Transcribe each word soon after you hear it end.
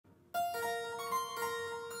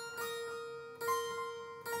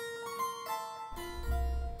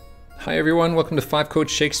Hi everyone, welcome to 5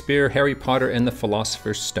 Quotes Shakespeare, Harry Potter and the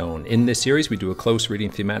Philosopher's Stone. In this series we do a close reading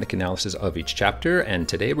thematic analysis of each chapter, and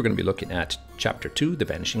today we're going to be looking at Chapter 2, The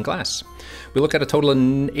Vanishing Glass. We look at a total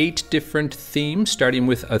of 8 different themes, starting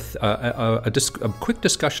with a quick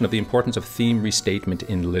discussion of the importance of theme restatement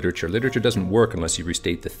in literature. Literature doesn't work unless you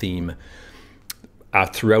restate the theme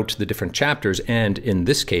throughout the different chapters, and in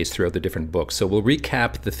this case throughout the different books. So we'll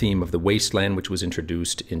recap the theme of the Wasteland, which was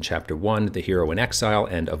introduced in Chapter 1, the hero in exile,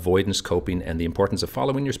 and avoidance, coping, and the importance of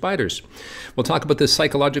following your spiders. We'll talk about the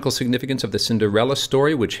psychological significance of the Cinderella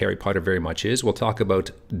story, which Harry Potter very much is. We'll talk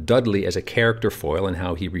about Dudley as a character foil and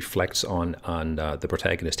how he reflects on the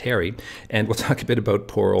protagonist Harry, and we'll talk a bit about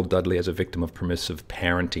poor old Dudley as a victim of permissive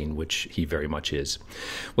parenting, which he very much is.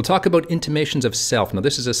 We'll talk about intimations of self. Now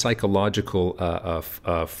this is a psychological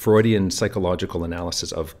Freudian psychological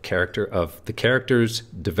analysis of the character's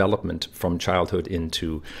development from childhood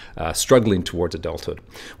into struggling towards adulthood.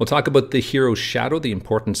 We'll talk about the hero's shadow, the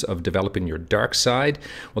importance of developing your dark side.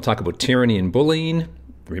 We'll talk about tyranny and bullying,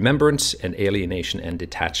 remembrance, and alienation and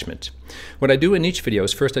detachment. What I do in each video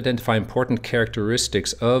is first identify important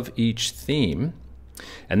characteristics of each theme,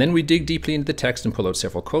 and then we dig deeply into the text and pull out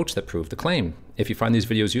several quotes that prove the claim. If you find these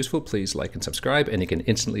videos useful, please like and subscribe, and you can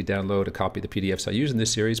instantly download a copy of the PDFs I use in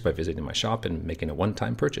this series by visiting my shop and making a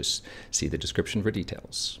one-time purchase. See the description for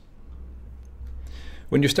details.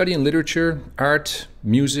 When you're studying literature, art,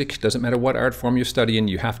 music, doesn't matter what art form you're studying,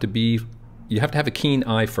 you have to have a keen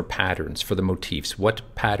eye for patterns, for the motifs.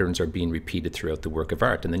 What patterns are being repeated throughout the work of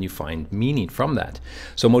art? And then you find meaning from that.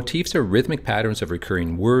 So motifs are rhythmic patterns of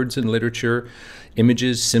recurring words in literature,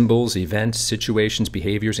 images, symbols, events, situations,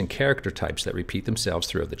 behaviors, and character types that repeat themselves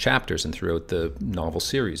throughout the chapters and throughout the novel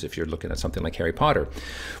series, if you're looking at something like Harry Potter.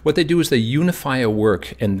 What they do is they unify a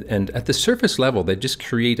work, and at the surface level, they just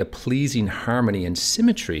create a pleasing harmony and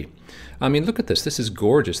symmetry. I mean, look at this. This is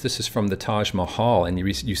gorgeous. This is from the Taj Mahal, and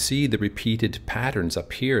you see the repeated patterns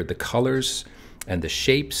up here. The colors and the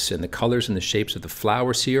shapes and the colors and the shapes of the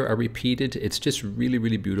flowers here are repeated. It's just really,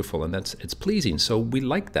 really beautiful, and it's pleasing. So we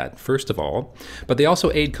like that, first of all. But they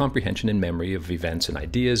also aid comprehension and memory of events and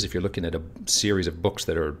ideas. If you're looking at a series of books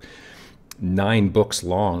that are 9 books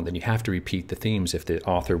long, then you have to repeat the themes if the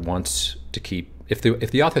author wants to keep. If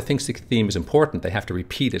the author thinks the theme is important, they have to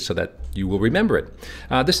repeat it so that you will remember it.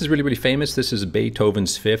 This is really, really famous. This is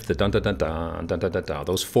Beethoven's Fifth, the dun dun dun dun dun dun dun dun.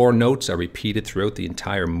 Those 4 notes are repeated throughout the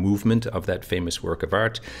entire movement of that famous work of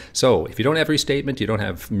art. So if you don't have restatement, you don't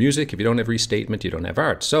have music. If you don't have restatement, you don't have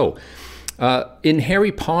art. So in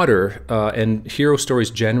Harry Potter and hero stories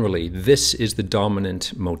generally, this is the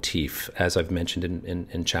dominant motif, as I've mentioned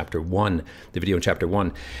in Chapter 1, the video in Chapter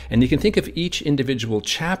 1. And you can think of each individual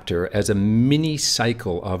chapter as a mini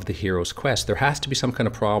cycle of the hero's quest. There has to be some kind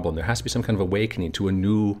of problem. There has to be some kind of awakening to a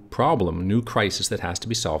new problem, a new crisis that has to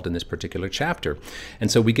be solved in this particular chapter. And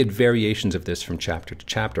so we get variations of this from chapter to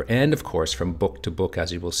chapter, and of course from book to book,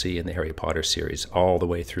 as you will see in the Harry Potter series, all the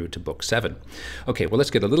way through to book 7. Okay, well, let's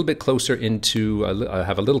get a little bit closer into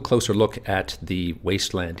have a little closer look at the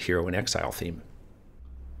Wasteland hero in exile theme.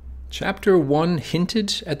 Chapter 1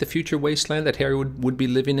 hinted at the future wasteland that Harry would be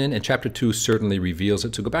living in, and Chapter 2 certainly reveals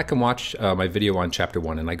it. So go back and watch my video on Chapter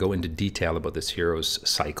 1, and I go into detail about this hero's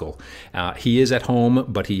cycle. He is at home,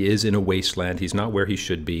 but he is in a wasteland. He's not where he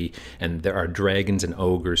should be, and there are dragons and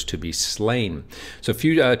ogres to be slain. So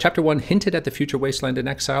Chapter 1 hinted at the future wasteland in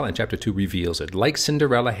exile, and Chapter 2 reveals it. Like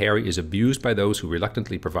Cinderella, Harry is abused by those who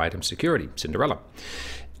reluctantly provide him security. Cinderella.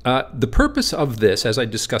 The purpose of this, as I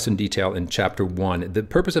discuss in detail in Chapter 1, the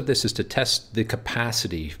purpose of this is to test the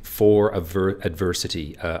capacity for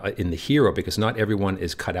adversity in the hero, because not everyone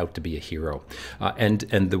is cut out to be a hero. And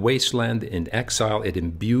the Wasteland in exile, it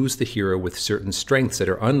imbues the hero with certain strengths that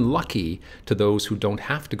are unlucky to those who don't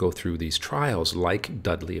have to go through these trials, like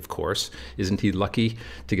Dudley, of course. Isn't he lucky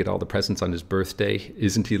to get all the presents on his birthday?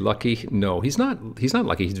 Isn't he lucky? No, he's not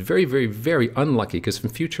lucky. He's very, very, very unlucky, because from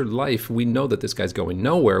future life, we know that this guy's going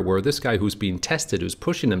nowhere, where this guy who's being tested, who's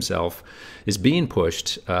pushing himself, is being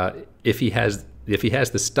pushed. If he has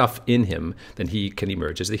the stuff in him, then he can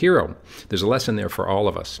emerge as the hero. There's a lesson there for all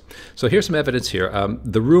of us. So here's some evidence here.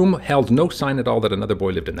 The room held no sign at all that another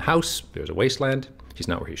boy lived in the house. There's a wasteland. He's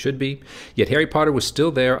not where he should be. Yet Harry Potter was still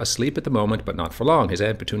there, asleep at the moment, but not for long. His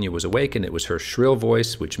Aunt Petunia was awake, and it was her shrill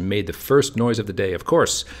voice which made the first noise of the day, of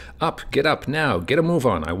course. Up now, get a move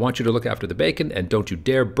on. I want you to look after the bacon, and don't you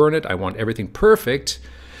dare burn it. I want everything perfect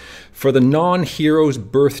For the non-hero's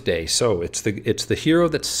birthday. So it's the hero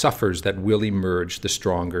that suffers that will emerge the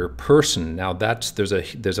stronger person. Now there's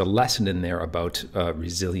a lesson in there about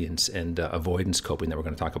resilience and avoidance coping that we're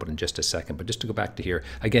going to talk about in just a second. But just to go back to here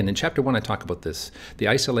again, in chapter 1 I talk about this. The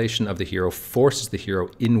isolation of the hero forces the hero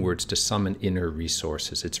inwards to summon inner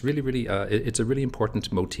resources. It's really it's a really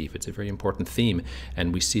important motif. It's a very important theme,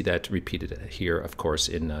 and we see that repeated here, of course,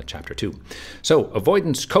 in chapter 2. So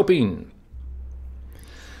avoidance coping.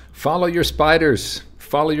 Follow your spiders.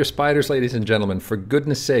 Follow your spiders, ladies and gentlemen. For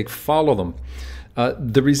goodness sake, follow them.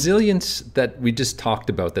 The resilience that we just talked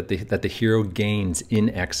about, that the hero gains in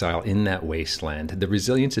Exile, in that wasteland, the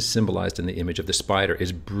resilience is symbolized in the image of the spider,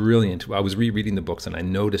 is brilliant. I was rereading the books and I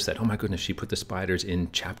noticed that, oh my goodness, she put the spiders in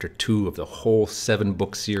chapter 2 of the whole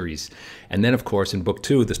 7-book series. And then, of course, in book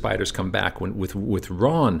 2, the spiders come back with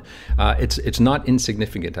Ron. It's not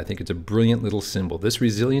insignificant. I think it's a brilliant little symbol. This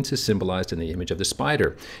resilience is symbolized in the image of the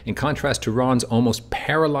spider. In contrast to Ron's almost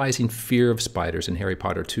paralyzing fear of spiders in Harry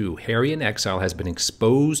Potter 2, Harry in Exile has been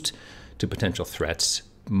exposed to potential threats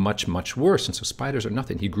much, much worse. And so spiders are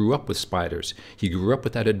nothing. He grew up with spiders. He grew up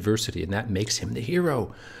with that adversity, and that makes him the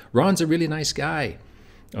hero. Ron's a really nice guy,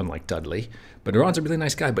 unlike Dudley. But Ron's a really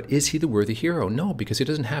nice guy, but is he the worthy hero? No, because he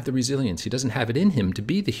doesn't have the resilience. He doesn't have it in him to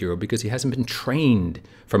be the hero because he hasn't been trained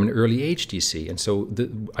from an early age, DC. And so,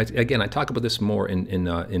 again, I talk about this more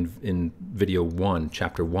in video 1,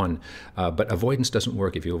 chapter 1. But avoidance doesn't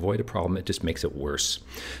work. If you avoid a problem, it just makes it worse.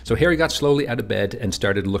 So Harry got slowly out of bed and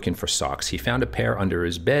started looking for socks. He found a pair under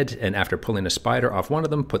his bed, and after pulling a spider off one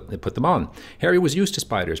of them, put them on. Harry was used to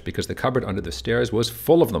spiders because the cupboard under the stairs was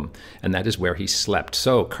full of them, and that is where he slept.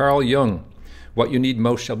 So, Carl Jung, what you need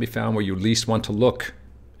most shall be found where you least want to look.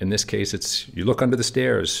 In this case, it's you look under the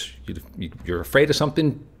stairs. You're afraid of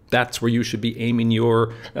something, that's where you should be aiming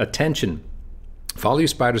your attention. Follow your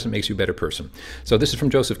spiders, it makes you a better person. So this is from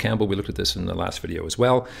Joseph Campbell. We looked at this in the last video as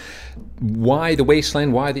well. Why the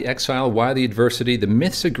wasteland? Why the exile? Why the adversity? The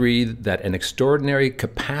myths agree that an extraordinary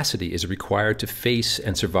capacity is required to face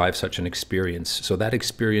and survive such an experience. So that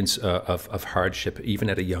experience of hardship, even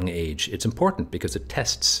at a young age, it's important because it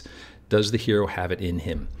tests, does the hero have it in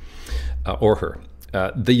him or her?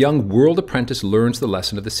 The young world apprentice learns the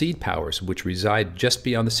lesson of the seed powers, which reside just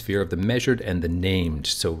beyond the sphere of the measured and the named.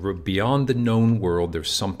 So beyond the known world,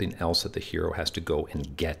 there's something else that the hero has to go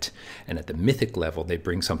and get. And at the mythic level, they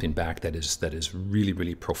bring something back that is really,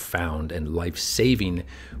 really profound and life-saving,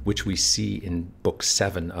 which we see in book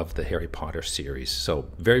 7 of the Harry Potter series. So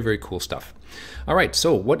very, very cool stuff. All right,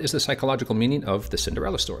 so what is the psychological meaning of the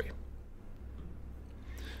Cinderella story?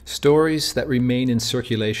 Stories that remain in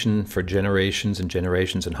circulation for generations and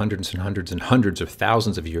generations and hundreds and hundreds and hundreds of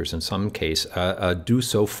thousands of years in some case do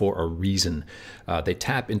so for a reason. They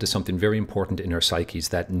tap into something very important in our psyches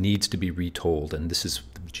that needs to be retold, and this is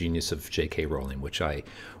the genius of J.K. Rowling, which I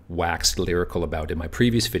waxed lyrical about in my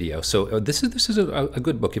previous video. So this is a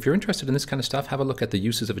good book. If you're interested in this kind of stuff, have a look at The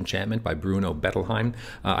Uses of Enchantment by Bruno Bettelheim.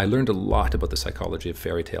 I learned a lot about the psychology of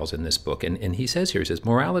fairy tales in this book, and he says here, he says,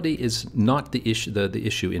 morality is not the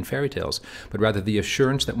issue in fairy tales, but rather the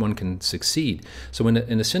assurance that one can succeed. So in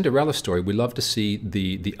a Cinderella story, we love to see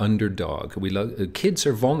the underdog. Kids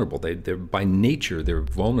are vulnerable. They're by nature, they're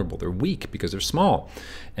vulnerable. They're weak because they're small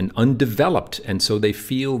and undeveloped, and so they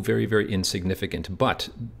feel very, very insignificant. But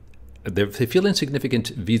they feel insignificant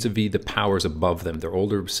vis-a-vis the powers above them, their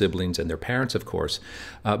older siblings and their parents, of course.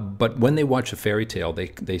 But when they watch a fairy tale,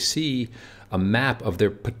 they see a map of their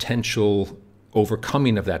potential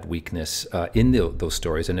overcoming of that weakness in those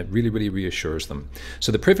stories, and it really, really reassures them.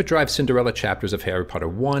 So the Privet Drive Cinderella chapters of Harry Potter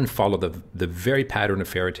 1 follow the very pattern of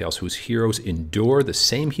fairy tales whose heroes endure the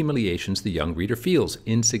same humiliations the young reader feels,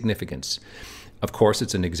 insignificance. Of course,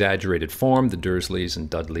 it's an exaggerated form. The Dursleys and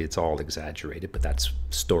Dudley, it's all exaggerated, but that's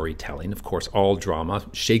storytelling. Of course, all drama,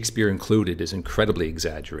 Shakespeare included, is incredibly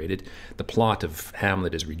exaggerated. The plot of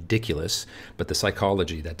Hamlet is ridiculous, but the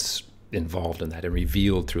psychology that's involved in that and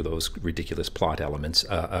revealed through those ridiculous plot elements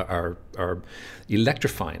are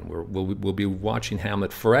electrifying. We'll be watching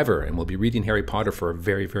Hamlet forever, and we'll be reading Harry Potter for a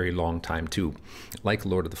very, very long time too, like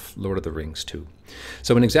Lord of the Rings too.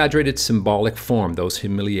 So in exaggerated symbolic form, those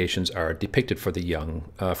humiliations are depicted for the young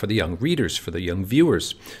readers, for the young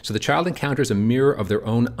viewers. So the child encounters a mirror of their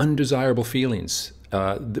own undesirable feelings.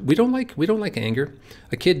 We don't like anger.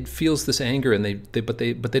 A kid feels this anger, and but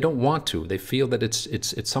they don't want to. They feel that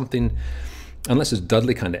it's something unless it's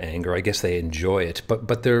Dudley kind of anger, I guess they enjoy it.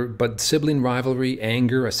 But sibling rivalry,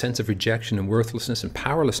 anger, a sense of rejection and worthlessness and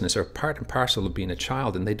powerlessness are part and parcel of being a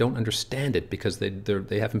child, and they don't understand it because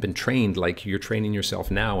they haven't been trained like you're training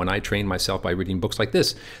yourself now. And I train myself by reading books like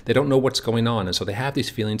this. They don't know what's going on, and so they have these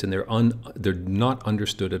feelings, and they're not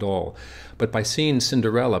understood at all. But by seeing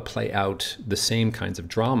Cinderella play out the same kinds of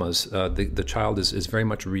dramas, the child is very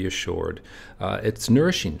much reassured. It's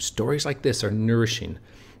nourishing. Stories like this are nourishing.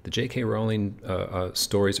 The J.K. Rowling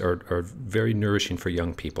stories are very nourishing for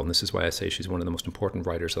young people, and this is why I say she's one of the most important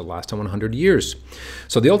writers of the last 100 years.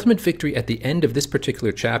 So the ultimate victory at the end of this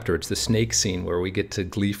particular chapter, it's the snake scene where we get to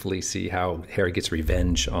gleefully see how Harry gets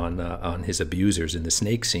revenge on his abusers in the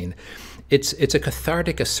snake scene. It's a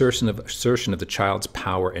cathartic assertion of the child's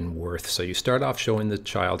power and worth. So you start off showing the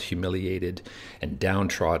child humiliated and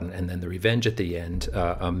downtrodden, and then the revenge at the end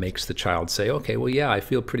makes the child say, okay, well, yeah, I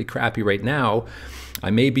feel pretty crappy right now. I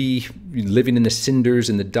may be living in the cinders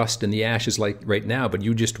and the dust and the ashes like right now, but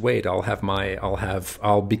you just wait.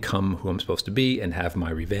 I'll become who I'm supposed to be and have my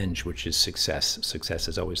revenge, which is success. Success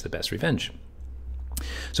is always the best revenge.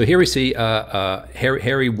 So here we see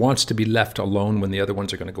Harry wants to be left alone when the other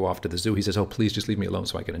ones are going to go off to the zoo. He says, oh, please just leave me alone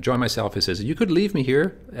so I can enjoy myself. He says, you could leave me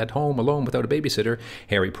here at home alone without a babysitter.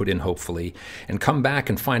 Harry put in hopefully, and come back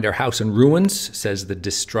and find our house in ruins, says the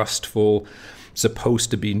distrustful, supposed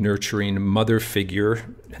to be nurturing mother figure.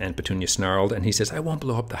 And Petunia snarled, and he says, I won't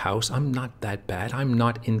blow up the house. I'm not that bad. I'm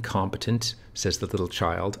not incompetent, says the little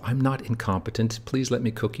child. I'm not incompetent. Please let me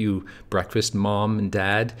cook you breakfast, Mom and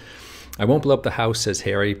Dad. I won't blow up the house, says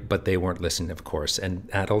Harry, but they weren't listening, of course. And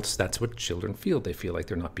adults, that's what children feel. They feel like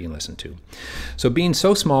they're not being listened to. So being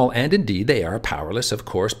so small, and indeed they are powerless, of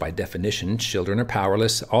course, by definition, children are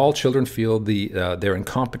powerless. All children feel their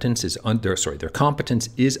competence is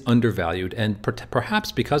undervalued, and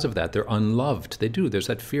perhaps because of that, they're unloved. They do. There's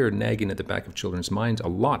that fear nagging at the back of children's minds a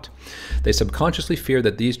lot. They subconsciously fear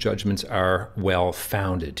that these judgments are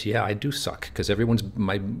well-founded. Yeah, I do suck, because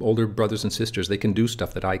my older brothers and sisters, they can do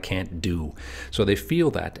stuff that I can't do. So they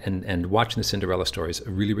feel that, and watching the Cinderella stories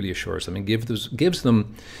really, really assures them and gives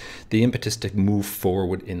them the impetus to move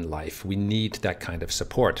forward in life. We need that kind of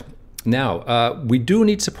support. Now, we do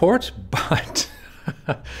need support, but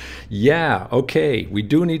yeah, okay, we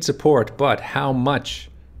do need support, but how much?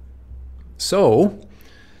 So,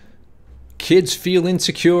 kids feel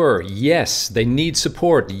insecure. Yes. They need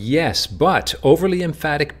support. Yes. But overly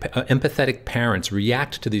empathetic parents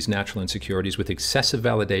react to these natural insecurities with excessive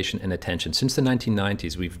validation and attention. Since the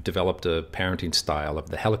 1990s, we've developed a parenting style of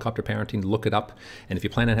the helicopter parenting. Look it up. And if you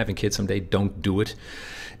plan on having kids someday, don't do it.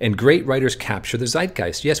 And great writers capture the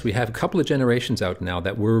zeitgeist. Yes, we have a couple of generations out now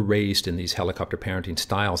that were raised in these helicopter parenting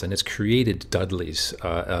styles, and it's created Dudleys.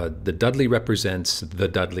 The Dudley represents, the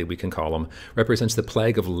Dudley we can call him, represents the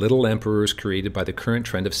plague of little emperors created by the current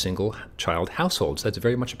trend of single-child households. That's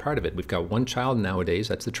very much a part of it. We've got one child nowadays.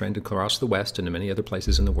 That's the trend across the West and in many other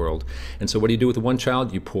places in the world. And so what do you do with the one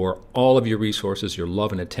child? You pour all of your resources, your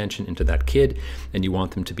love and attention into that kid, and you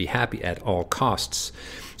want them to be happy at all costs.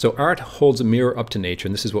 So art holds a mirror up to nature,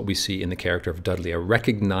 and this is what we see in the character of Dudley, a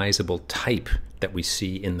recognizable type that we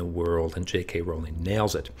see in the world, and J.K. Rowling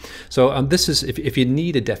nails it. So this is, if you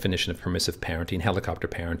need a definition of permissive parenting, helicopter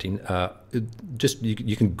parenting,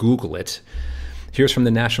 you can Google it. Here's from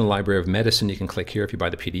the National Library of Medicine. You can click here if you buy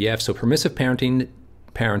the PDF. So permissive parenting,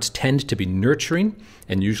 parents tend to be nurturing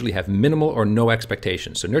and usually have minimal or no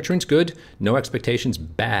expectations. So nurturing's good, no expectations,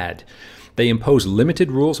 bad. They impose limited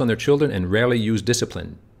rules on their children and rarely use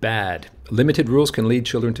discipline. Bad. Limited rules can lead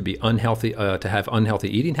children to be unhealthy, to have unhealthy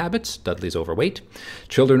eating habits. Dudley's overweight.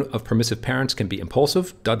 Children of permissive parents can be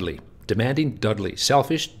impulsive. Dudley. Demanding. Dudley.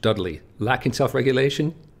 Selfish. Dudley. Lacking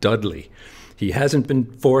self-regulation. Dudley. He hasn't been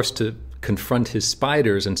forced to confront his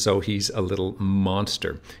spiders, and so he's a little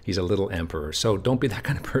monster. He's a little emperor. So don't be that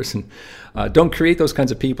kind of person. Don't create those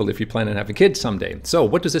kinds of people if you plan on having kids someday. So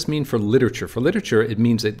what does this mean for literature? For literature, it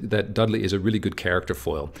means that Dudley is a really good character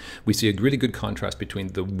foil. We see a really good contrast between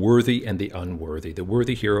the worthy and the unworthy, the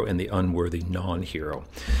worthy hero and the unworthy non-hero.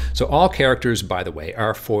 So all characters, by the way,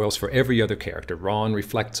 are foils for every other character. Ron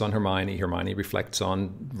reflects on Hermione, Hermione reflects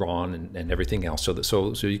on Ron, and everything else.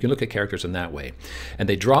 So you can look at characters in that way. And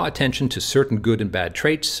they draw attention to certain good and bad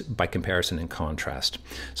traits by comparison and contrast.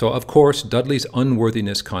 So, of course, Dudley's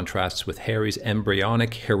unworthiness contrasts with Harry's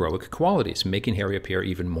embryonic heroic qualities, making Harry appear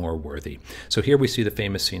even more worthy. So here we see the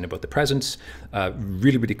famous scene about the presents,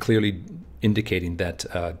 really, really clearly indicating that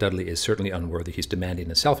Dudley is certainly unworthy. He's demanding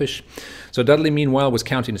and selfish. So Dudley, meanwhile, was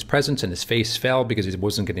counting his presents, and his face fell because he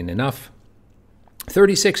wasn't getting enough.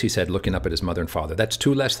 36, he said, looking up at his mother and father. That's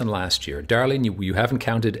 2 less than last year. Darling, you haven't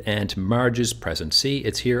counted Aunt Marge's present. See,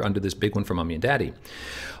 it's here under this big one for Mummy and Daddy.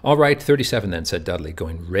 All right, 37 then, said Dudley,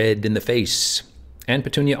 going red in the face. Aunt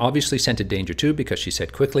Petunia obviously scented danger too, because she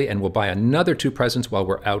said quickly, and we'll buy another 2 presents while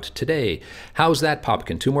we're out today. How's that,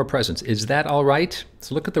 Popkin? 2 more presents. Is that all right?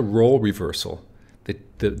 So look at the role reversal.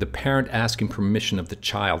 The parent asking permission of the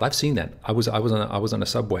child. I've seen that. I was on a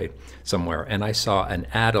subway somewhere, and I saw an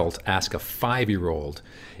adult ask a 5-year-old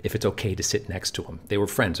if it's okay to sit next to him. They were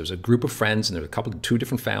friends. There was a group of friends, and there were 2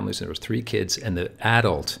 different families, and there was 3 kids, and the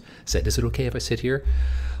adult said, "Is it okay if I sit here?"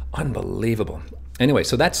 Unbelievable. Anyway,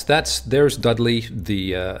 so there's Dudley,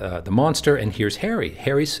 the monster, and here's Harry.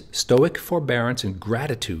 Harry's stoic forbearance and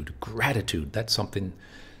gratitude. Gratitude. That's something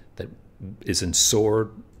that is in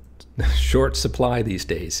short supply these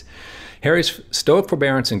days. Harry's stoic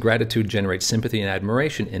forbearance and gratitude generate sympathy and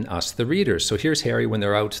admiration in us, the readers. So here's Harry when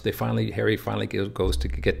they're out. Harry finally goes to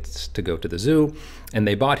go to the zoo, and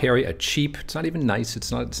they bought Harry a cheap. It's not even nice.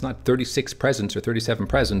 It's not 36 presents or 37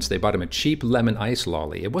 presents. They bought him a cheap lemon ice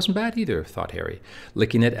lolly. It wasn't bad either, thought Harry,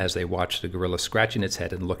 licking it as they watched the gorilla scratching its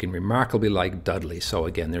head and looking remarkably like Dudley. So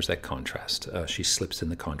again, there's that contrast. She slips in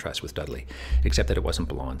the contrast with Dudley, except that it wasn't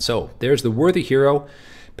blonde. So there's the worthy hero.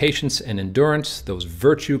 Patience and endurance, those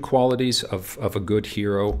virtue qualities of a good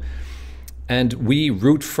hero. And we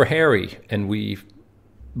root for Harry, and we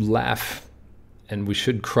laugh, and we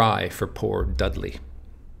should cry for poor Dudley.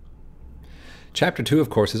 Chapter 2, of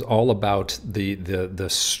course, is all about the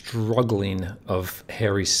struggling of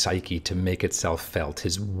Harry's psyche to make itself felt,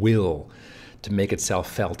 his will to make itself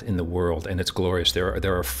felt in the world, and it's glorious.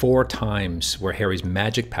 There are 4 times where Harry's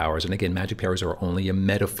magic powers, and again, magic powers are only a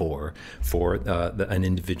metaphor for an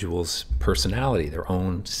individual's personality, their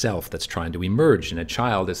own self that's trying to emerge. And a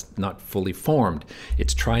child is not fully formed;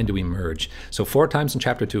 it's trying to emerge. So 4 times in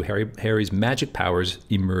Chapter 2, Harry's magic powers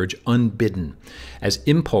emerge unbidden, as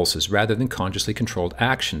impulses rather than consciously controlled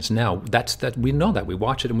actions. Now, we know that, we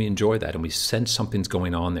watch it and we enjoy that, and we sense something's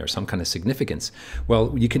going on there, some kind of significance.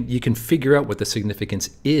 Well, you can figure out what the significance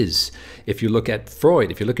is. If you look at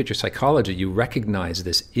Freud, if you look at your psychology, you recognize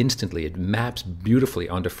this instantly. It maps beautifully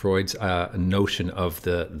onto Freud's notion of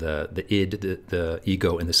the id, the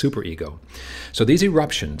ego, and the superego. So these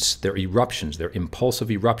eruptions, they're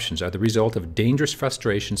impulsive eruptions, are the result of dangerous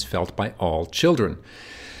frustrations felt by all children.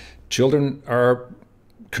 Children are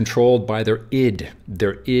controlled by their id.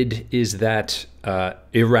 Their id is that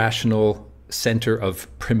irrational center of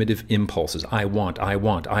primitive impulses. I want, I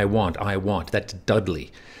want, I want, I want. That's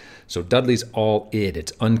Dudley. So Dudley's all id.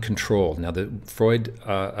 It's uncontrolled. Now, Freud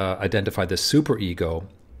identified the superego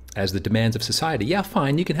as the demands of society. Yeah,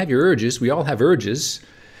 fine, you can have your urges. We all have urges,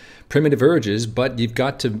 primitive urges, but you've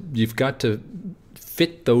got to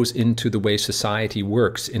fit those into the way society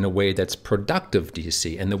works in a way that's productive, do you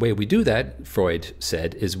see? And the way we do that, Freud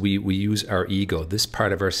said, is we use our ego, this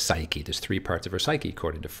part of our psyche. There's 3 parts of our psyche,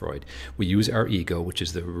 according to Freud. We use our ego, which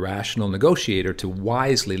is the rational negotiator, to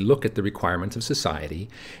wisely look at the requirements of society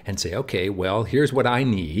and say, okay, well, here's what I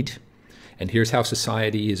need, and here's how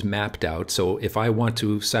society is mapped out. So if I want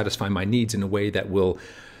to satisfy my needs in a way that will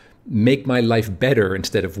make my life better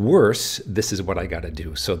instead of worse, this is what I got to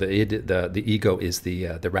do. So the ego is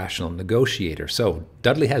the rational negotiator. So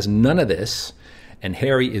Dudley has none of this, and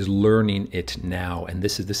Harry is learning it now. And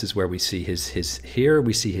this is where we see his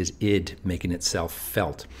id making itself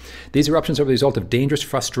felt. These eruptions are the result of dangerous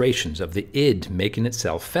frustrations of the id making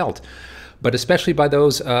itself felt. But especially by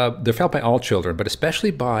those, they're felt by all children, but especially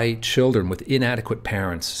by children with inadequate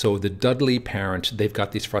parents. So the Dudley parent, they've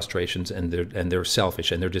got these frustrations, and they're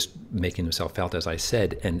selfish, and they're just making themselves felt, as I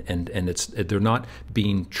said, and they're not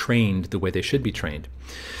being trained the way they should be trained.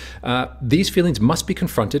 These feelings must be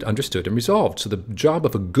confronted, understood, and resolved. So the job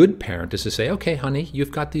of a good parent is to say, okay, honey,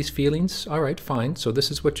 you've got these feelings. All right, fine. So this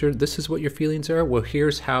is what your feelings are. Well,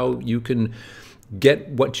 here's how you can get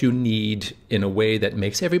what you need in a way that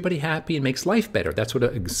makes everybody happy and makes life better. That's what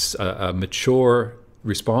a mature,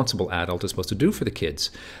 responsible adult is supposed to do for the kids.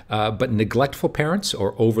 But neglectful parents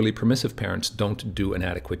or overly permissive parents don't do an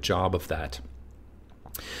adequate job of that.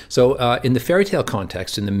 So in the fairy tale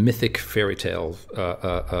context, in the mythic fairy tale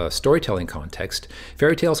storytelling context,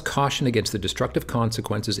 fairy tales caution against the destructive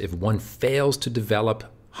consequences if one fails to develop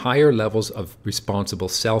higher levels of responsible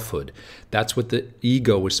selfhood. That's what the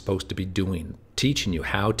ego is supposed to be doing, teaching you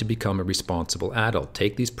how to become a responsible adult.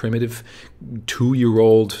 Take these primitive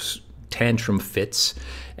 2-year-old tantrum fits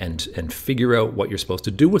and figure out what you're supposed to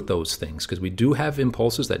do with those things, because we do have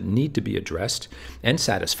impulses that need to be addressed and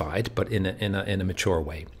satisfied, but in a mature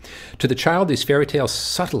way. To the child, these fairy tales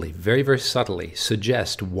subtly, very, very subtly,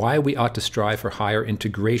 suggest why we ought to strive for higher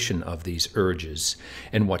integration of these urges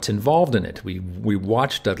and what's involved in it. We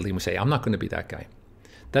watch Dudley and we say, I'm not going to be that guy.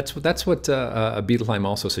 That's what Beetleheim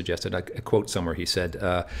also suggested. I quote somewhere, he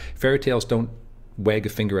said, fairy tales don't wag a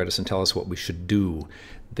finger at us and tell us what we should do.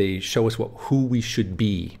 They show us who we should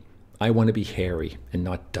be. I want to be Harry and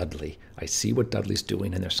not Dudley. I see what Dudley's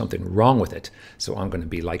doing and there's something wrong with it. So I'm going to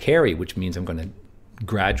be like Harry, which means I'm going to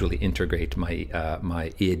gradually integrate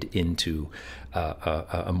my id into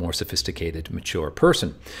a more sophisticated, mature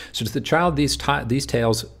person. So to the child, these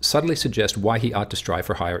tales subtly suggest why he ought to strive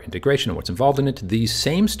for higher integration and what's involved in it. These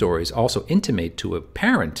same stories also intimate to a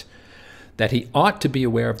parent that he ought to be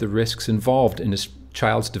aware of the risks involved in his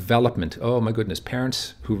child's development. Oh my goodness,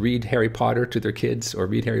 parents who read Harry Potter to their kids or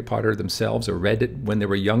read Harry Potter themselves or read it when they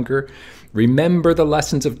were younger, remember the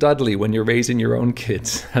lessons of Dudley when you're raising your own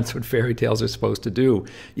kids. That's what fairy tales are supposed to do.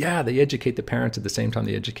 Yeah, they educate the parents at the same time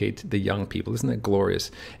they educate the young people. Isn't that glorious?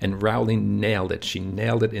 And Rowling nailed it. She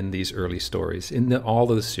nailed it in these early stories. In all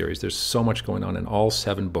of the series, there's so much going on in all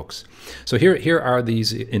 7 books. So here are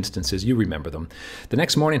these instances. You remember them. The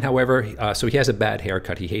next morning, however, so he has a bad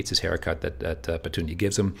haircut. He hates his haircut that Petunia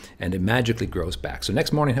gives him, and it magically grows back. So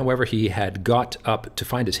next morning, however, he had got up to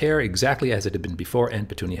find his hair exactly as it had been before, and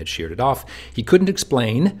Petunia had sheared it off. He couldn't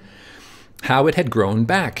explain how it had grown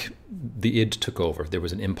back. The id took over. There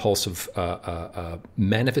was an impulsive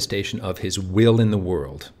manifestation of his will in the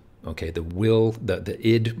world. Okay, the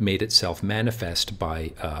id made itself manifest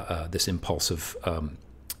by this impulsive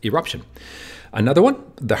eruption. Another one,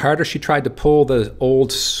 the harder she tried to pull the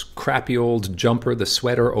crappy old jumper, the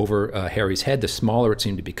sweater over Harry's head, the smaller it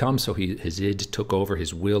seemed to become. So his id took over,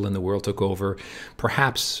 his will in the world took over.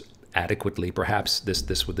 Perhaps adequately, perhaps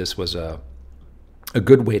this was a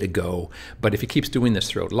good way to go. But if he keeps doing this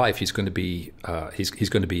throughout life, he's going to be he's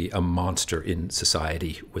going to be a monster in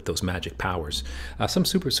society with those magic powers. Some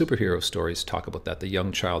superhero stories talk about that. The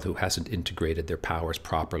young child who hasn't integrated their powers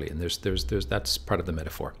properly, and there's that's part of the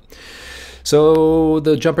metaphor. So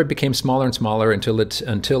the jumper became smaller and smaller until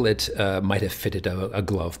it might have fitted a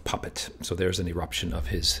glove puppet. So there's an eruption of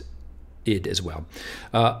his id as well.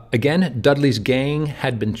 Again, Dudley's gang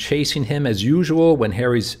had been chasing him as usual. When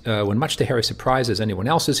much to Harry's surprise, as anyone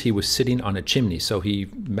else's, he was sitting on a chimney. So he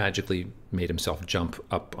magically made himself jump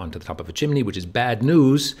up onto the top of a chimney, which is bad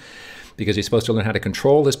news, because he's supposed to learn how to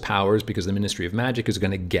control his powers, because the Ministry of Magic is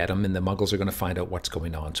going to get him and the Muggles are going to find out what's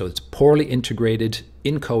going on. So it's poorly integrated,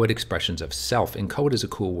 inchoate expressions of self. Inchoate is a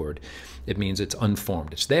cool word. It means it's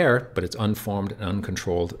unformed. It's there, but it's unformed and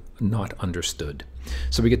uncontrolled, not understood.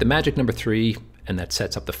 So we get the magic number 3, and that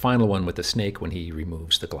sets up the final one with the snake when he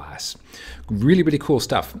removes the glass. Really, really cool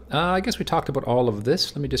stuff. I guess we talked about all of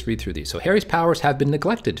this. Let me just read through these. So Harry's powers have been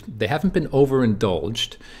neglected. They haven't been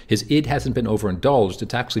overindulged. His id hasn't been overindulged.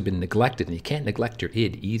 It's actually been neglected, and you can't neglect your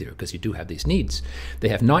id either, because you do have these needs. They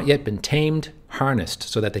have not yet been tamed, harnessed,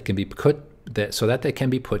 so that they can be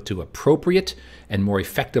put to appropriate and more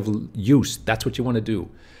effective use. That's what you want to do.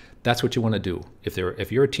 That's what you want to do. If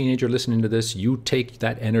you're a teenager listening to this, you take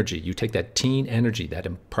that energy, you take that teen energy, that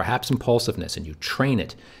perhaps impulsiveness, and you train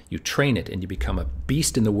it, and you become a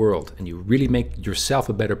beast in the world, and you really make yourself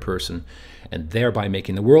a better person, and thereby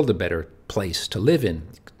making the world a better place to live in.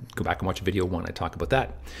 Go back and watch video 1, I talk about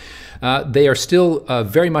that. They are still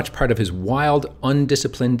very much part of his wild,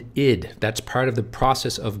 undisciplined id. That's part of the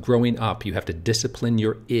process of growing up. You have to discipline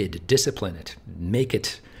your id, discipline it, make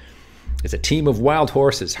it. It's a team of wild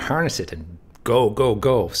horses. Harness it and go, go,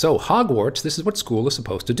 go. So Hogwarts, this is what school is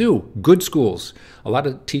supposed to do. Good schools. A lot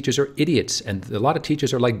of teachers are idiots, and a lot of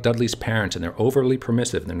teachers are like Dudley's parents, and they're overly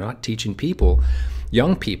permissive, and they're not teaching people,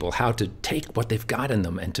 young people, how to take what they've got in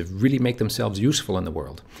them and to really make themselves useful in the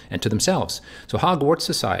world and to themselves. So Hogwarts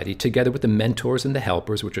society, together with the mentors and the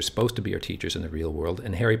helpers, which are supposed to be our teachers in the real world,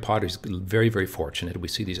 and Harry Potter's very, very fortunate. We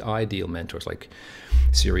see these ideal mentors like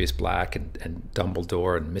Sirius Black and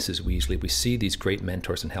Dumbledore and Mrs. Weasley. We see these great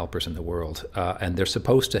mentors and helpers in the world, and they're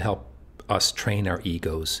supposed to help us train our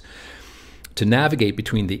egos to navigate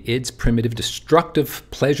between the id's primitive destructive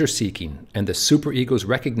pleasure-seeking and the superego's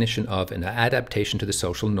recognition of and adaptation to the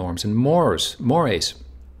social norms and mores.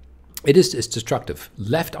 It's destructive.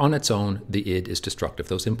 Left on its own, the id is destructive.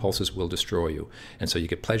 Those impulses will destroy you. And so you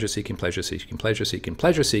get pleasure-seeking, pleasure-seeking, pleasure-seeking,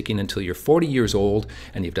 pleasure-seeking until you're 40 years old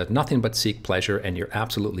and you've done nothing but seek pleasure, and you're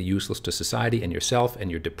absolutely useless to society and yourself,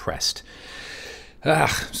 and you're depressed.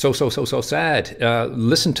 So sad.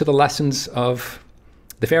 Listen to the lessons of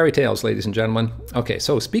The fairy tales, ladies and gentlemen. Okay,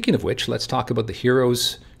 so speaking of which, let's talk about the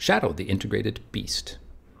hero's shadow, the integrated beast.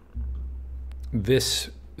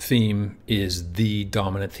 This theme is the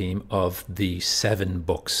dominant theme of the 7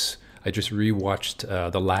 books. I just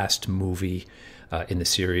rewatched the last movie in the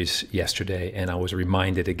series yesterday, and I was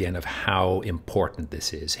reminded again of how important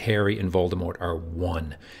this is. Harry and Voldemort are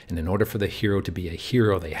one, and in order for the hero to be a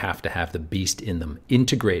hero, they have to have the beast in them,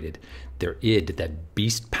 integrated. Their id, that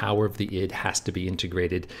beast power of the id, has to be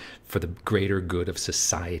integrated for the greater good of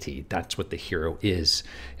society. That's what the hero is.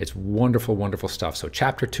 It's wonderful, wonderful stuff. So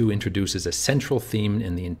chapter 2 introduces a central theme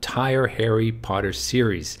in the entire Harry Potter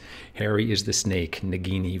series. Harry is the snake,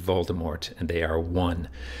 Nagini, Voldemort, and they are one.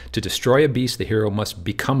 To destroy a beast, the hero must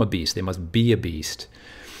become a beast. They must be a beast.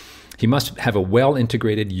 He must have a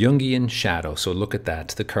well-integrated Jungian shadow. So look at that.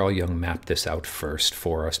 The Carl Jung mapped this out first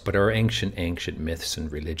for us, but our ancient myths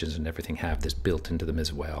and religions and everything have this built into them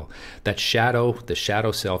as well. That shadow, the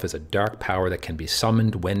shadow self, is a dark power that can be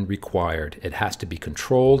summoned when required. It has to be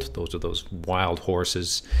controlled. Those are those wild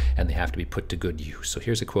horses, and they have to be put to good use. So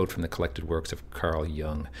here's a quote from the collected works of Carl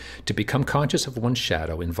Jung. To become conscious of one's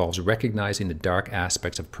shadow involves recognizing the dark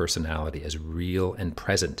aspects of personality as real and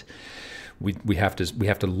present. We have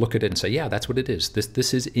to look at it and say, yeah, that's what it is.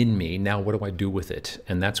 This is in me. Now what do I do with it?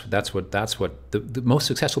 And that's what the most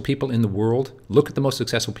successful people in the world. Look at the most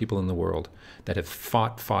successful people in the world that have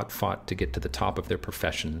fought to get to the top of their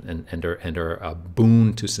profession and are a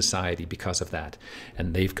boon to society because of that.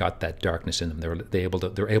 And they've got that darkness in them.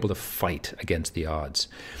 They're able to fight against the odds.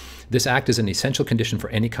 This act is an essential condition for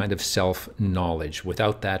any kind of self-knowledge.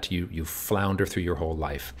 Without that, you flounder through your whole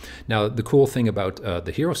life. Now, the cool thing about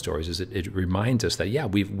the hero stories is it reminds us that, yeah,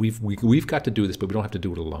 we've got to do this, but we don't have to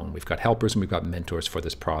do it alone. We've got helpers and we've got mentors for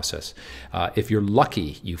this process. If you're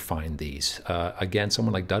lucky, you find these. Again,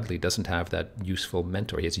 someone like Dudley doesn't have that useful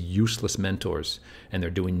mentor. He has useless mentors, and they're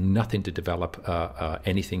doing nothing to develop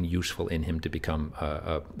anything useful in him to become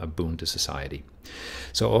a boon to society.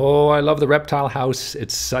 So, I love the reptile house.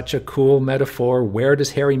 It's such a cool metaphor. Where does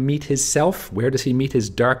Harry meet his self? Where does he meet his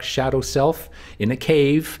dark shadow self? In a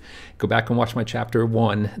cave. Go back and watch my chapter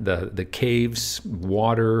 1. The caves,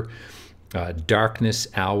 water, darkness,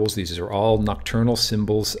 owls. These are all nocturnal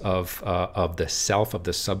symbols of the self, of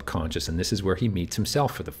the subconscious. And this is where he meets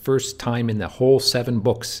himself for the first time in the whole 7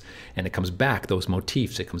 books. And it comes back, those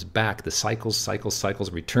motifs. It comes back, the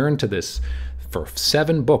cycles return to this for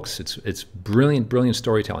 7 books. It's brilliant, brilliant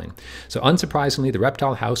storytelling. So unsurprisingly, the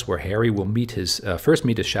reptile house where Harry will first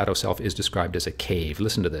meet his shadow self is described as a cave.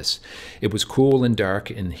 Listen to this. It was cool and dark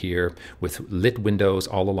in here with lit windows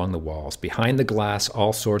all along the walls. Behind the glass,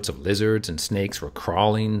 all sorts of lizards and snakes were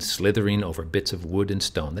crawling, slithering over bits of wood and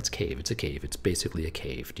stone. That's cave. It's a cave. It's basically a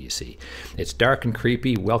cave, do you see? It's dark and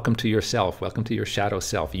creepy. Welcome to yourself. Welcome to your shadow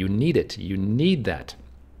self. You need it. You need that.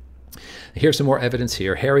 Here's some more evidence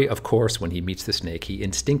here. Harry, of course, when he meets the snake, he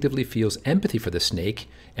instinctively feels empathy for the snake,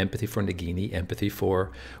 empathy for Nagini, empathy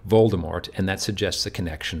for Voldemort, and that suggests a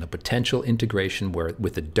connection, a potential integration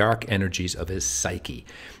with the dark energies of his psyche.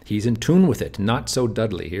 He's in tune with it, not so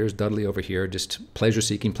Dudley. Here's Dudley over here, just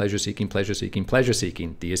pleasure-seeking, pleasure-seeking, pleasure-seeking,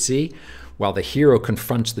 pleasure-seeking. Do you see? While the hero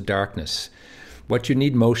confronts the darkness. What you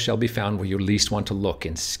need most shall be found where you least want to look,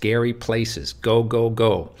 in scary places. Go, go,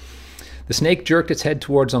 go. The snake jerked its head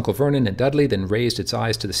towards Uncle Vernon and Dudley, then raised its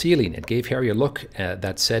eyes to the ceiling. It gave Harry a look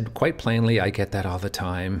that said quite plainly, I get that all the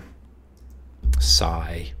time.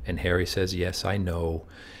 Sigh. And Harry says, yes, I know.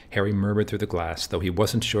 Harry murmured through the glass, though he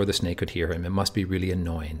wasn't sure the snake could hear him. It must be really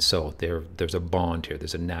annoying. So there's a bond here.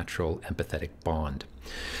 There's a natural, empathetic bond.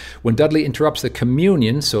 When Dudley interrupts the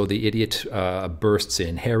communion, so the idiot bursts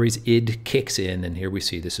in, Harry's id kicks in, and here we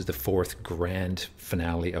see this is the 4th grand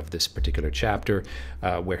finale of this particular chapter,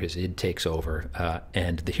 where his id takes over,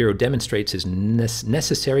 and the hero demonstrates his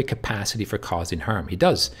necessary capacity for causing harm. He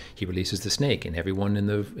does. He releases the snake, and everyone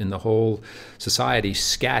in the whole society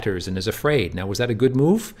scatters and is afraid. Now, was that a good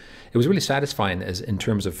move? It was really satisfying in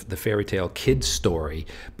terms of the fairy tale kid story,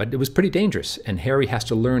 but it was pretty dangerous, and Harry has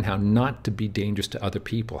to learn how not to be dangerous to other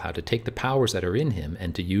people, how to take the powers that are in him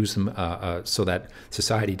and to use them so that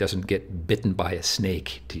society doesn't get bitten by a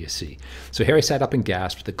snake, do you see? So Harry sat up and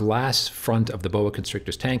gasped. The glass front of the boa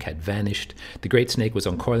constrictor's tank had vanished. The great snake was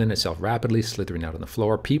uncoiling itself rapidly, slithering out on the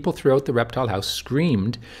floor. People throughout the reptile house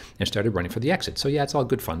screamed and started running for the exit. So yeah, it's all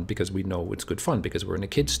good fun because we know it's good fun because we're in a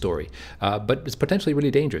kid's story, but it's potentially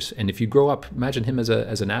really dangerous. And if you grow up, imagine him as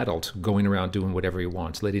an adult going around doing whatever he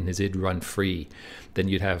wants, letting his id run free, then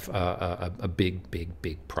you'd have a big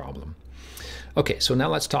problem. Okay, so now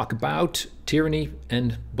let's talk about tyranny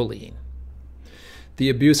and bullying. The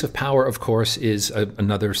abuse of power, of course, is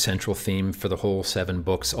another central theme for the whole 7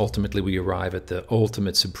 books. Ultimately, we arrive at the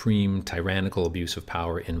ultimate, supreme, tyrannical abuse of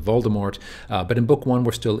power in Voldemort. But in book 1,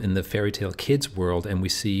 we're still in the fairy tale kids world, and we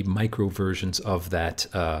see micro versions of that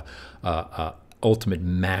ultimate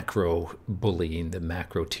macro bullying, the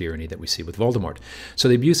macro tyranny that we see with Voldemort. So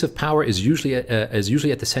the abuse of power is usually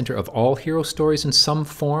at the center of all hero stories in some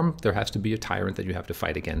form. There has to be a tyrant that you have to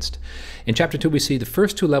fight against. In chapter 2, we see the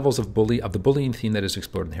first 2 levels of the bullying theme that is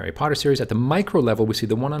explored in the Harry Potter series. At the micro level, we see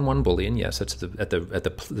the one-on-one bullying. Yes, that's at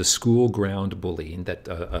the school ground bullying that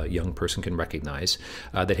a young person can recognize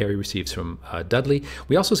that Harry receives from Dudley.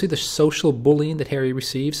 We also see the social bullying that Harry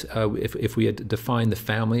receives. If we had defined the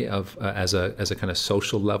family as a kind of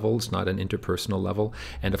social level, it's not an interpersonal level.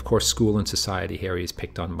 And of course, school and society, Harry is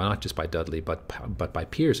picked on not just by Dudley, but by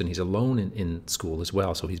peers, and he's alone in school as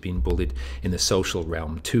well. So he's being bullied in the social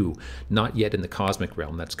realm too, not yet in the cosmic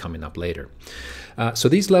realm. That's coming up later. So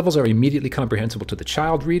these levels are immediately comprehensible to the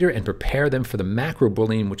child reader and prepare them for the macro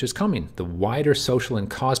bullying which is coming, the wider social and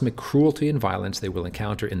cosmic cruelty and violence they will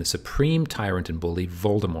encounter in the supreme tyrant and bully,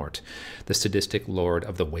 Voldemort, the sadistic lord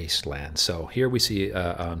of the Wasteland. So here we see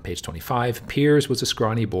on page 25, Piers was a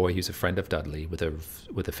scrawny boy. He was a friend of Dudley with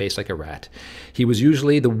a face like a rat. He was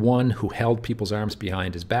usually the one who held people's arms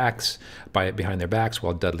behind their backs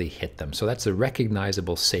while Dudley hit them. So that's a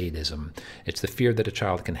recognizable sadism. It's the fear that a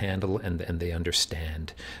child can handle, and they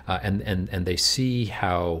understand. And they see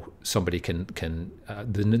how somebody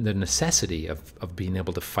the necessity of being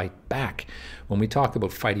able to fight back. When we talk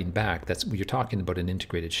about fighting back, you're talking about an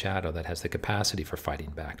integrated shadow that has the capacity for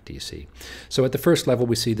fighting back, do you see? So at the first level,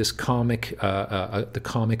 we see this the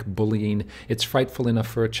comic bullying. It's frightful enough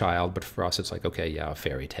for a child, but for us, it's like, okay, yeah, a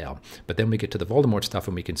fairy tale. But then we get to the Voldemort stuff,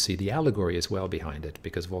 and we can see the allegory as well behind it,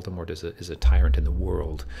 because Voldemort is a tyrant in the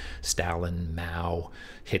world. Stalin, Mao,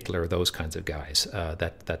 Hitler, those kinds of guys.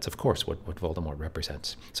 That's of course what Voldemort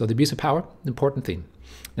represents. So the abuse of power, important theme.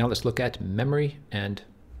 Now let's look at memory and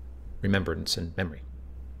remembrance and memory.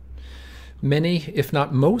 Many, if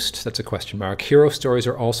not most, that's a question mark, hero stories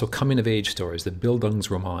are also coming-of-age stories, the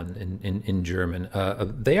Bildungsroman in German.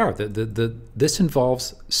 They are. This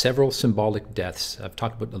involves several symbolic deaths. I've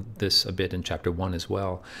talked about this a bit in chapter 1 as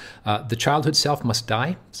well. The childhood self must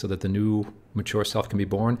die so that the new mature self can be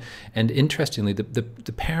born. And interestingly,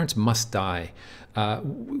 the parents must die.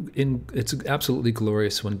 It's absolutely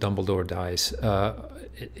glorious when Dumbledore dies.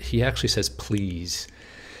 He actually says, please.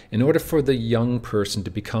 In order for the young person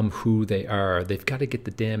to become who they are, they've got to get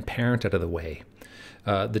the damn parent out of the way.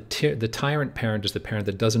 The tyrant parent is the parent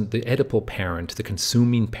that doesn't, the Oedipal parent, the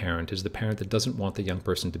consuming parent is the parent that doesn't want the young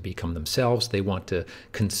person to become themselves. They want to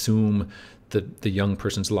consume the young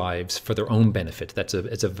person's lives for their own benefit. It's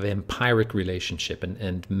a vampiric relationship,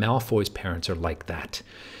 and Malfoy's parents are like that.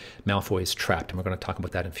 Malfoy is trapped, and we're going to talk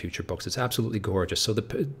about that in future books. It's absolutely gorgeous. So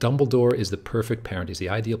Dumbledore is the perfect parent. He's the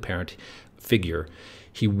ideal parent figure.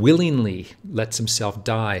 He willingly lets himself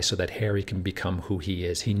die so that Harry can become who he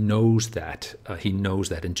is. He knows that.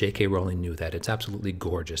 And J.K. Rowling knew that. It's absolutely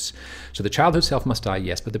gorgeous. So the childhood self must die,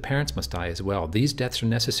 yes, but the parents must die as well. These deaths are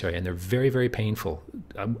necessary, and they're very, very painful.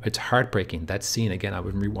 It's heartbreaking. That scene, again, I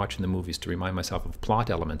was rewatching the movies to remind myself of plot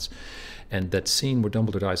elements. And that scene where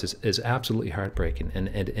Dumbledore dies is absolutely heartbreaking. And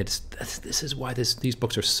this is why these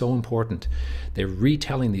books are so important. They're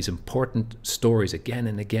retelling these important stories again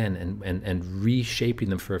and again, and reshaping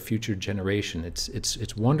them for a future generation.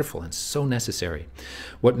 It's wonderful and so necessary.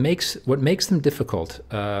 What makes them difficult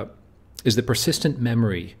is the persistent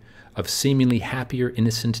memory of seemingly happier,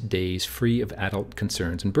 innocent days free of adult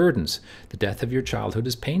concerns and burdens. The death of your childhood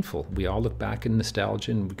is painful. We all look back in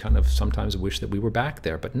nostalgia, and we kind of sometimes wish that we were back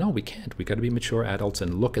there. But no, we can't. We've got to be mature adults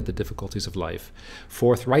and look at the difficulties of life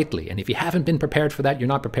forthrightly. And if you haven't been prepared for that, you're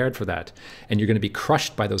not prepared for that. And you're going to be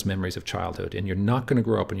crushed by those memories of childhood. And you're not going to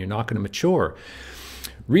grow up, and you're not going to mature.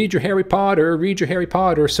 Read your Harry Potter, read your Harry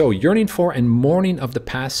Potter. So yearning for and mourning of the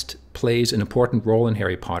past plays an important role in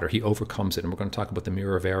Harry Potter. He overcomes it, and we're going to talk about the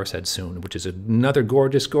Mirror of Erised soon, which is another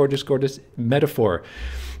gorgeous, gorgeous, gorgeous metaphor.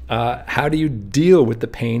 How do you deal with the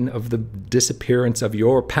pain of the disappearance of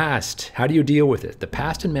your past? How do you deal with it? The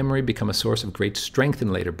past and memory become a source of great strength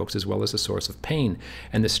in later books, as well as a source of pain.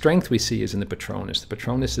 And the strength we see is in the Patronus. The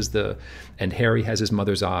Patronus is and Harry has his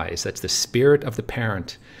mother's eyes. That's the spirit of the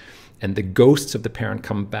parent. And the ghosts of the parent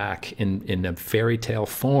come back in a fairy tale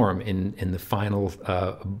form in the final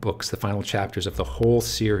books, the final chapters of the whole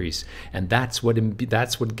series. And that's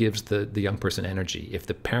what gives the young person energy. If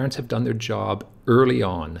the parents have done their job early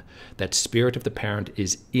on, that spirit of the parent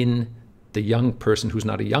is in the young person who's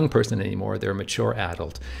not a young person anymore, they're a mature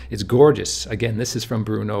adult. It's gorgeous. Again, this is from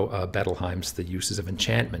Bruno Bettelheim's The Uses of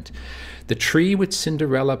Enchantment. The tree which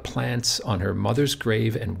Cinderella plants on her mother's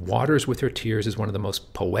grave and waters with her tears is one of the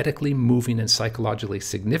most poetically moving and psychologically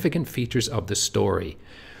significant features of the story.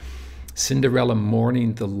 Cinderella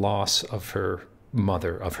mourning the loss of her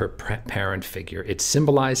mother, of her parent figure. It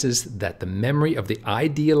symbolizes that the memory of the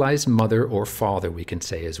idealized mother or father, we can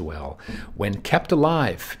say as well, when kept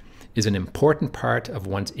alive, is an important part of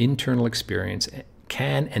one's internal experience,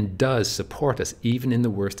 can and does support us even in the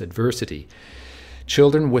worst adversity.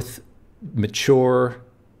 Children with mature,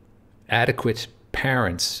 adequate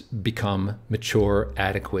parents become mature,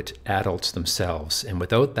 adequate adults themselves. And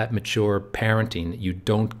without that mature parenting, you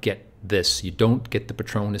don't get this. You don't get the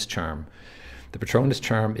Patronus charm. The Patronus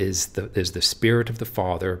charm is the spirit of the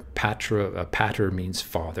father. Pater means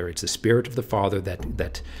father. It's the spirit of the father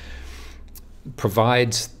that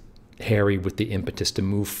provides Harry with the impetus to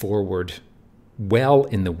move forward well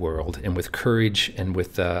in the world, and with courage and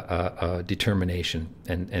with determination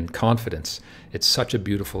and confidence. It's such a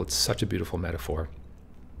beautiful metaphor.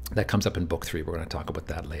 That comes up in book 3. We're going to talk about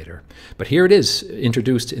that later. But here it is,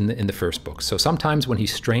 introduced in the first book. So sometimes when he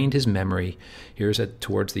strained his memory, here's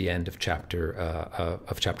towards the end of chapter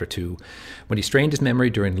 2, when he strained his memory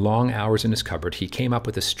during long hours in his cupboard, he came up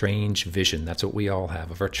with a strange vision. That's what we all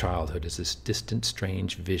have of our childhood, is this distant,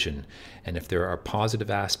 strange vision. And if there are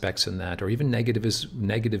positive aspects in that, or even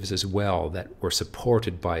negatives as well, that were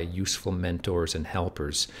supported by useful mentors and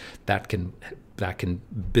helpers, that can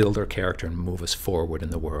build our character and move us forward in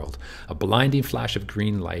the world. A blinding flash of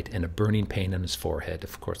green light and a burning pain on his forehead.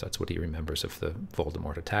 Of course, that's what he remembers of the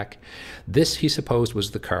Voldemort attack. This, he supposed, was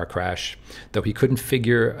the car crash, though he couldn't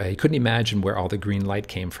imagine where all the green light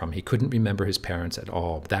came from. He couldn't remember his parents at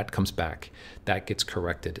all. That comes back. That gets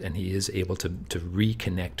corrected, and he is able to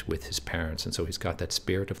reconnect with his parents. And so he's got that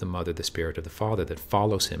spirit of the mother, the spirit of the father that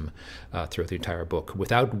follows him throughout the entire book,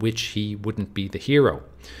 without which he wouldn't be the hero.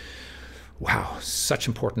 Wow, such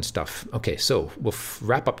important stuff. Okay, so we'll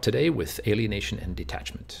wrap up today with alienation and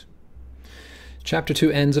detachment. Chapter 2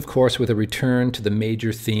 ends, of course, with a return to the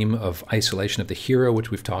major theme of isolation of the hero, which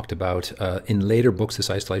we've talked about. In later books, this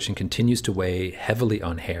isolation continues to weigh heavily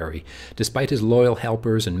on Harry. Despite his loyal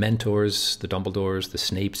helpers and mentors, the Dumbledores, the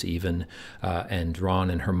Snapes even, and Ron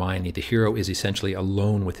and Hermione, the hero is essentially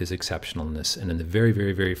alone with his exceptionalness. And in the very,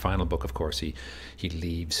 very, very final book, of course, he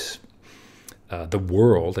leaves the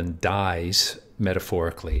world and dies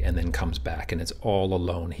metaphorically, and then comes back, and it's all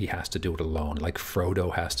alone. He has to do it alone, like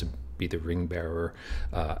Frodo has to be the ring bearer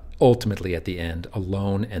ultimately at the end,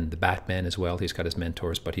 alone, and the Batman as well. He's got his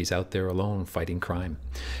mentors, but he's out there alone fighting crime.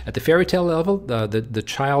 At the fairy tale level, the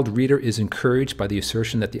child reader is encouraged by the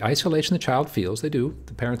assertion that the isolation the child feels, they do,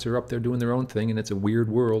 the parents are up there doing their own thing, and it's a weird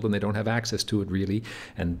world, and they don't have access to it really,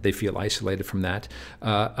 and they feel isolated from that.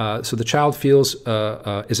 So the child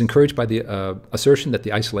is encouraged by the assertion that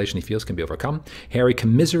the isolation he feels can be overcome. Harry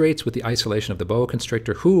commiserates with the isolation of the boa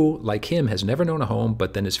constrictor, who, like him, has never known a home,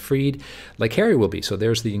 but then is freed like Harry will be. So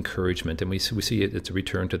there's the encouragement, and we see it's a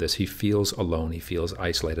return to this. He feels alone, he feels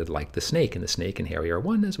isolated like the snake, and the snake and Harry are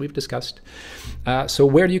one, as we've discussed. So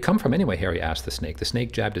where do you come from anyway, Harry asked the snake. The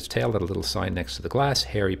snake jabbed its tail at a little sign next to the glass.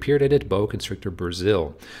 Harry peered at it. Boa constrictor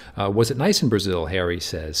Brazil. Was it nice in Brazil? Harry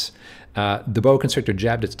says. The boa constrictor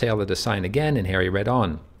jabbed its tail at a sign again, and Harry read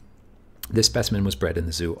on. This specimen was bred in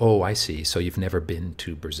the zoo. Oh, I see. So you've never been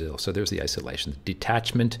to Brazil. So there's the isolation. The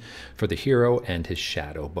detachment for the hero and his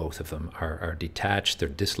shadow, both of them are detached, they're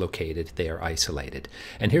dislocated, they are isolated.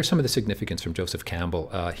 And here's some of the significance from Joseph Campbell.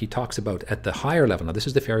 He talks about at the higher level, now this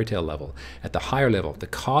is the fairy tale level, at the higher level, the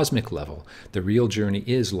cosmic level, the real journey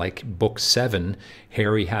is like book 7,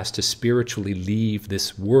 Harry has to spiritually leave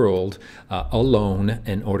this world alone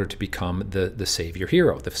in order to become the savior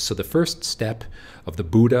hero. So the first step of the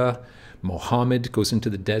Buddha, Mohammed, goes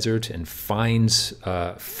into the desert and finds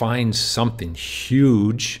something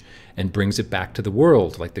huge and brings it back to the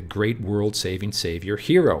world, like the great world-saving savior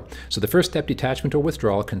hero. So the first step, detachment or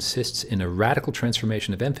withdrawal, consists in a radical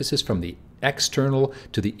transformation of emphasis from the external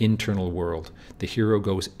to the internal world. The hero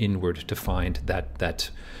goes inward to find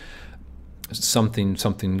that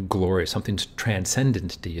something glorious, something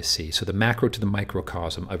transcendent, do you see? So the macro to the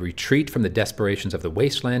microcosm, a retreat from the desperations of the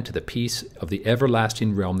wasteland to the peace of the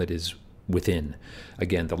everlasting realm that is within.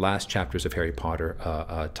 Again, the last chapters of Harry Potter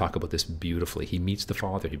talk about this beautifully. He meets the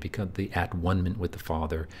Father. He becomes the at-one-ment with the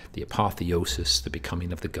Father. The apotheosis, the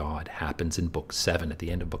becoming of the God, happens in Book 7, at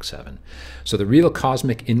the end of Book 7. So the real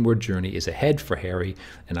cosmic inward journey is ahead for Harry,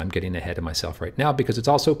 and I'm getting ahead of myself right now because it's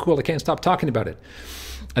all so cool I can't stop talking about it.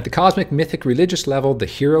 At the cosmic, mythic, religious level, the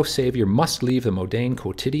hero-savior must leave the mundane,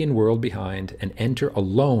 quotidian world behind and enter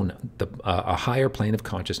alone a higher plane of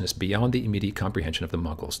consciousness beyond the immediate comprehension of the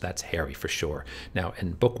Muggles. That's Harry for sure. Now,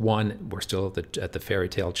 in Book 1, we're still at the fairy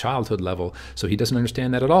tale childhood level, so he doesn't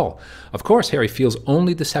understand that at all. Of course, Harry feels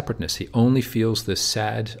only the separateness. He only feels this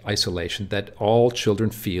sad isolation that all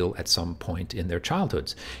children feel at some point in their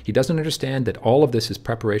childhoods. He doesn't understand that all of this is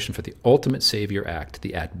preparation for the ultimate savior act,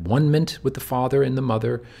 the at-one-ment with the Father and the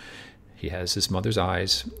Mother. He has his mother's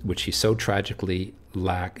eyes, which he so tragically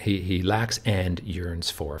lacks and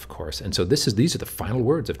yearns for, of course. And so these are the final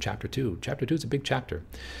words of Chapter 2. Chapter 2 is a big chapter.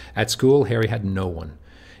 At school, Harry had no one.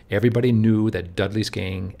 Everybody knew that Dudley's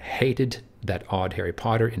gang hated that odd Harry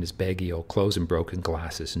Potter in his baggy old clothes and broken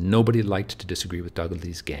glasses. Nobody liked to disagree with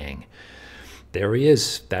Dudley's gang. There he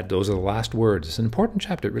is. Those are the last words. It's an important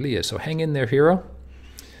chapter, it really is. So hang in there, hero.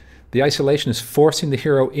 The isolation is forcing the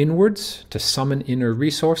hero inwards to summon inner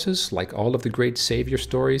resources, like all of the great savior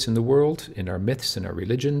stories in the world, in our myths and our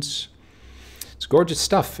religions. It's gorgeous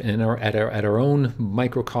stuff, and at our own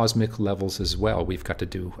microcosmic levels as well. We've got to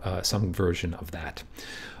do some version of that.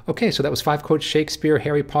 Okay, so that was 5 quotes Shakespeare,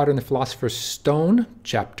 Harry Potter and the Philosopher's Stone,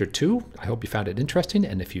 Chapter 2. I hope you found it interesting,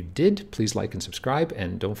 and if you did, please like and subscribe,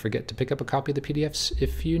 and don't forget to pick up a copy of the PDFs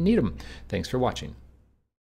if you need them. Thanks for watching.